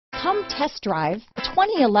Come test drive a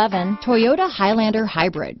 2011 Toyota Highlander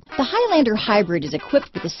Hybrid. The Highlander Hybrid is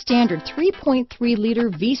equipped with a standard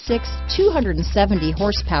 3.3-liter V6 270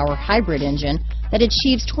 horsepower hybrid engine that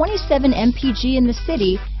achieves 27 mpg in the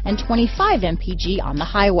city and 25 mpg on the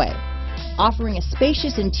highway. Offering a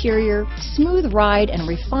spacious interior, smooth ride, and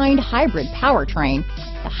refined hybrid powertrain,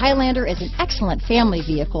 the Highlander is an excellent family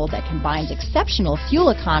vehicle that combines exceptional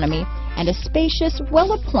fuel economy and a spacious,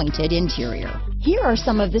 well-appointed interior. Here are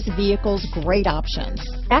some of this vehicle's great options: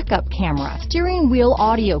 backup camera, steering wheel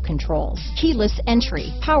audio controls, keyless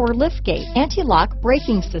entry, power liftgate, anti-lock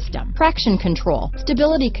braking system, traction control,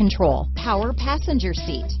 stability control, power passenger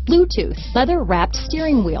seat, Bluetooth, leather-wrapped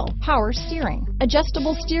steering wheel, power steering,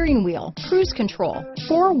 adjustable steering wheel, cruise control,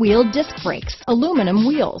 four-wheel disc brakes, aluminum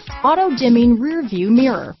wheels, auto-dimming rear-view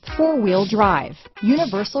mirror, four-wheel drive,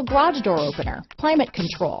 universal garage door opener, climate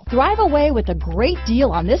control. Drive away with a great deal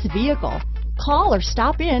on this vehicle. Call or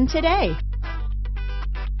stop in today.